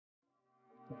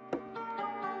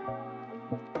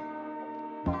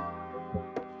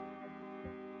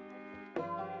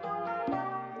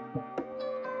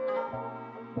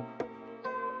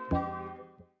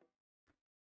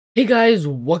Hey guys,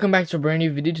 welcome back to a brand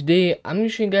new video. Today I'm going to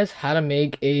show you guys how to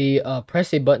make a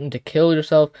press a button to kill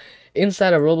yourself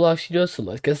inside a Roblox studio. So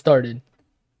let's get started.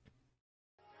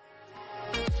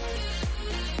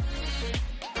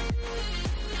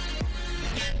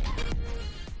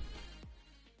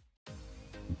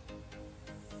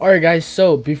 Alright guys,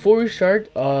 so before we start,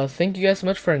 thank you guys so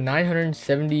much for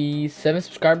 977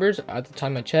 subscribers at the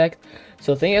time I checked.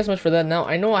 So thank you guys so much for that. Now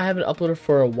I know I haven't uploaded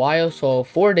for a while, so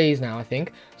 4 days now I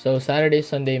think. So Saturday,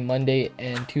 Sunday, Monday,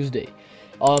 and Tuesday.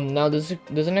 Now there's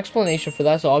an explanation for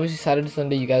that. So obviously Saturday,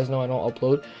 Sunday, you guys know I don't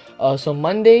upload. So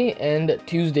Monday and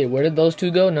Tuesday, where did those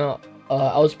two go? Now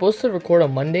I was supposed to record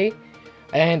on Monday,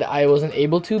 and I wasn't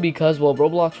able to because, well,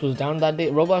 Roblox was down that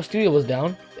day. Roblox Studio was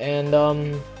down,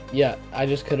 and yeah, I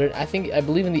just couldn't. I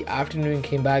believe in the afternoon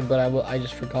came back, but I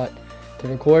just forgot to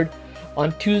record.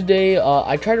 On Tuesday,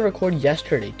 I tried to record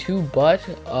yesterday too, but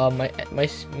my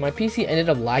PC ended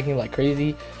up lagging like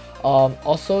crazy.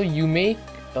 Also,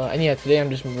 and yeah, today I'm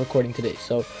just recording today.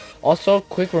 So also,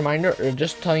 quick reminder, or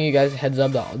just telling you guys heads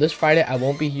up that this Friday I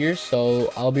won't be here,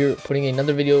 so I'll be putting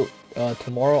another video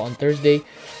tomorrow on Thursday.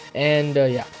 And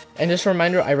yeah, and just a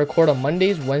reminder, I record on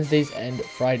Mondays, Wednesdays, and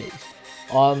Fridays.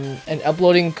 And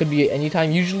uploading could be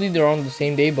anytime. Usually they're on the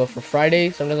same day, but for Friday,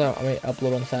 sometimes I might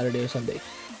upload on Saturday or Sunday.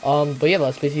 But yeah,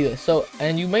 that's basically this. So,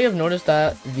 and you may have noticed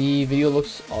that the video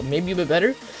looks maybe a bit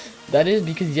better. That is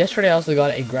because yesterday I also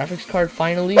got a graphics card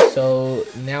finally, so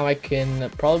now I can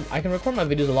record my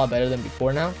videos a lot better than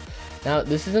before now. Now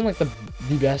this isn't like the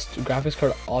best graphics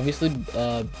card, obviously,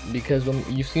 because when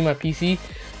you've seen my PC,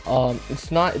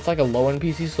 it's like a low-end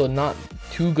PC, so not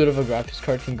too good of a graphics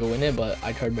card can go in it, but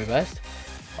I tried my best.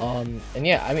 And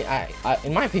yeah, I mean, I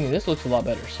in my opinion, this looks a lot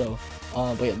better. So,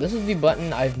 but yeah, this is the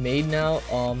button I've made now.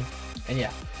 And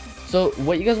yeah, so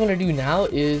what you guys want to do now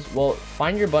is, well,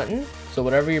 find your button. So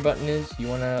whatever your button is, you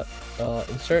want to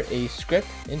insert a script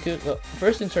into it. Well,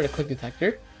 first insert a click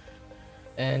detector,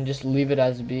 and just leave it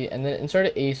as it be, and then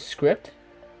insert a script.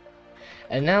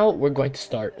 And now we're going to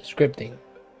start scripting.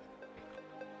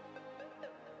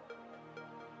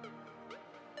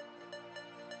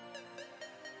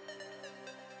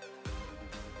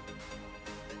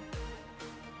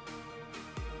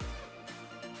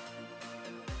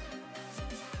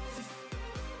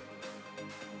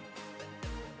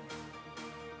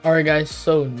 Alright guys,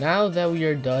 so now that we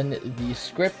are done the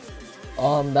script,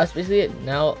 that's basically it.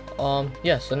 Now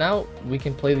yeah, so now we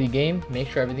can play the game, make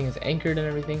sure everything is anchored and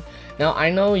everything. Now I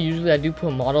know usually I do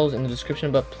put models in the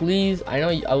description, but please, I know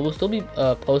I will still be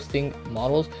posting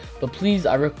models, but please,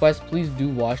 I request, please do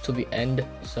watch till the end.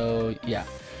 So yeah,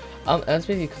 that's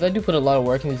basically because I do put a lot of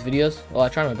work in these videos. Well, I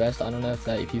try my best. I don't know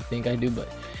if you think I do,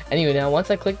 but anyway, now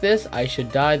once I click this, I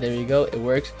should die. There you go, it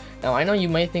works. Now I know you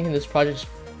might think in this project,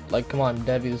 like, come on,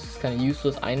 Debbie, this is kind of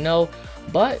useless, I know,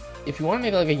 but if you want to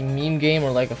make like a meme game or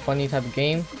like a funny type of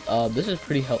game, this is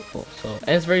pretty helpful. So, and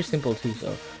it's very simple too,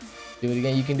 so do it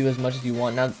again. You can do as much as you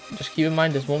want. Now just keep in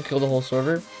mind, this won't kill the whole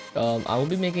server. I will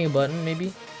be making a button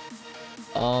maybe,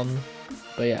 but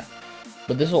yeah,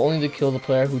 but this will only kill the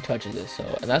player who touches it. So,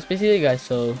 and that's basically it, guys.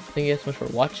 So thank you guys so much for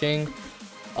watching.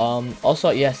 Also,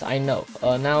 yes, I know,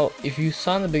 now if you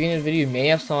saw in the beginning of the video, you may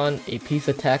have saw a piece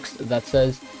of text that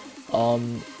says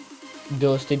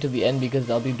they'll stay to the end because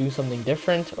they'll be doing something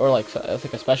different, or like it's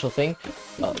like a special thing.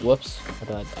 Whoops,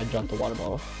 I dropped the water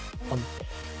bottle.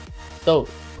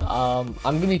 I'm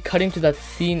gonna be cutting to that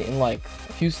scene in like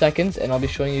a few seconds, and I'll be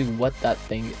showing you what that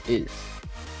thing is.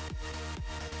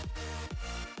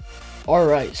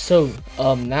 Alright, so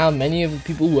now many of the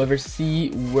people who ever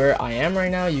see where I am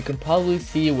right now, you can probably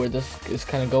see where this is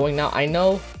kind of going. Now I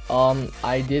know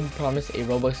I did promise a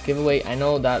Robux giveaway. I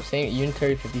know that same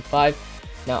Unitary 55.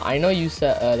 Now I know you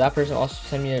said that person also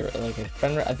sent me like a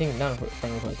friend, I think not a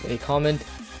friend request, a comment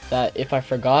that if I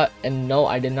forgot, and no,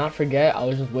 I did not forget. I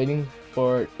was just waiting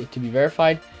for it to be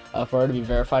verified, for her to be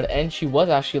verified, and she was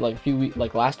actually like a few weeks,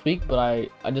 like last week, but I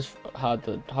just had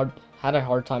a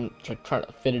hard time trying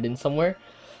to fit it in somewhere.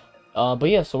 But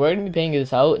yeah, so we're gonna be paying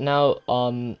this out now.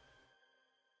 So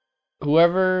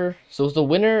it's the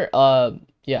winner,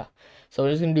 yeah, so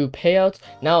we're just gonna do payouts.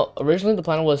 Now originally the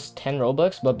plan was 10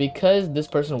 Robux, but because this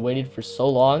person waited for so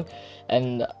long,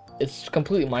 and it's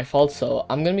completely my fault, so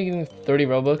I'm gonna be giving 30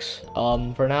 Robux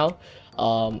for now.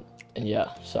 And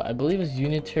yeah, so I believe it's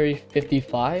Unitary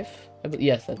 55.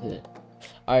 Yes, that's it.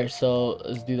 Alright, so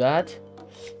let's do that.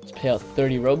 Let's pay out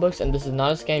 30 Robux, and this is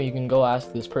not a scam. You can go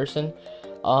ask this person.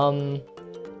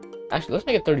 Actually, let's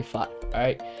make it 35. All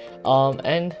right.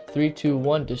 And 3, 2,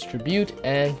 1, distribute,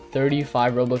 and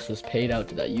 35 Robux was paid out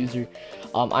to that user.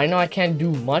 I know I can't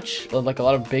do much, like a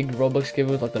lot of big Robux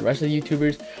giveaways like the rest of the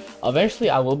YouTubers. Eventually,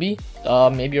 I will be,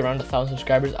 maybe around 1,000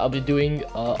 subscribers. I'll be doing.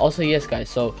 Also, yes, guys.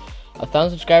 So,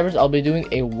 1,000 subscribers, I'll be doing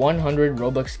a 100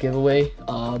 Robux giveaway.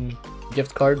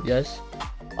 Gift card, yes.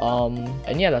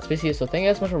 And yeah, that's basically it. So, thank you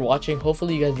guys so much for watching.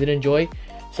 Hopefully, you guys did enjoy.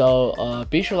 So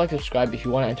be sure to like and subscribe if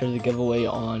you want to enter the giveaway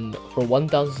for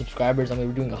 1,000 subscribers. I'm gonna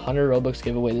be doing a 100 Robux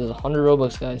giveaway. This is 100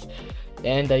 Robux, guys.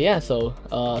 And yeah, so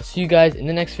see you guys in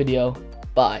the next video.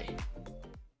 Bye.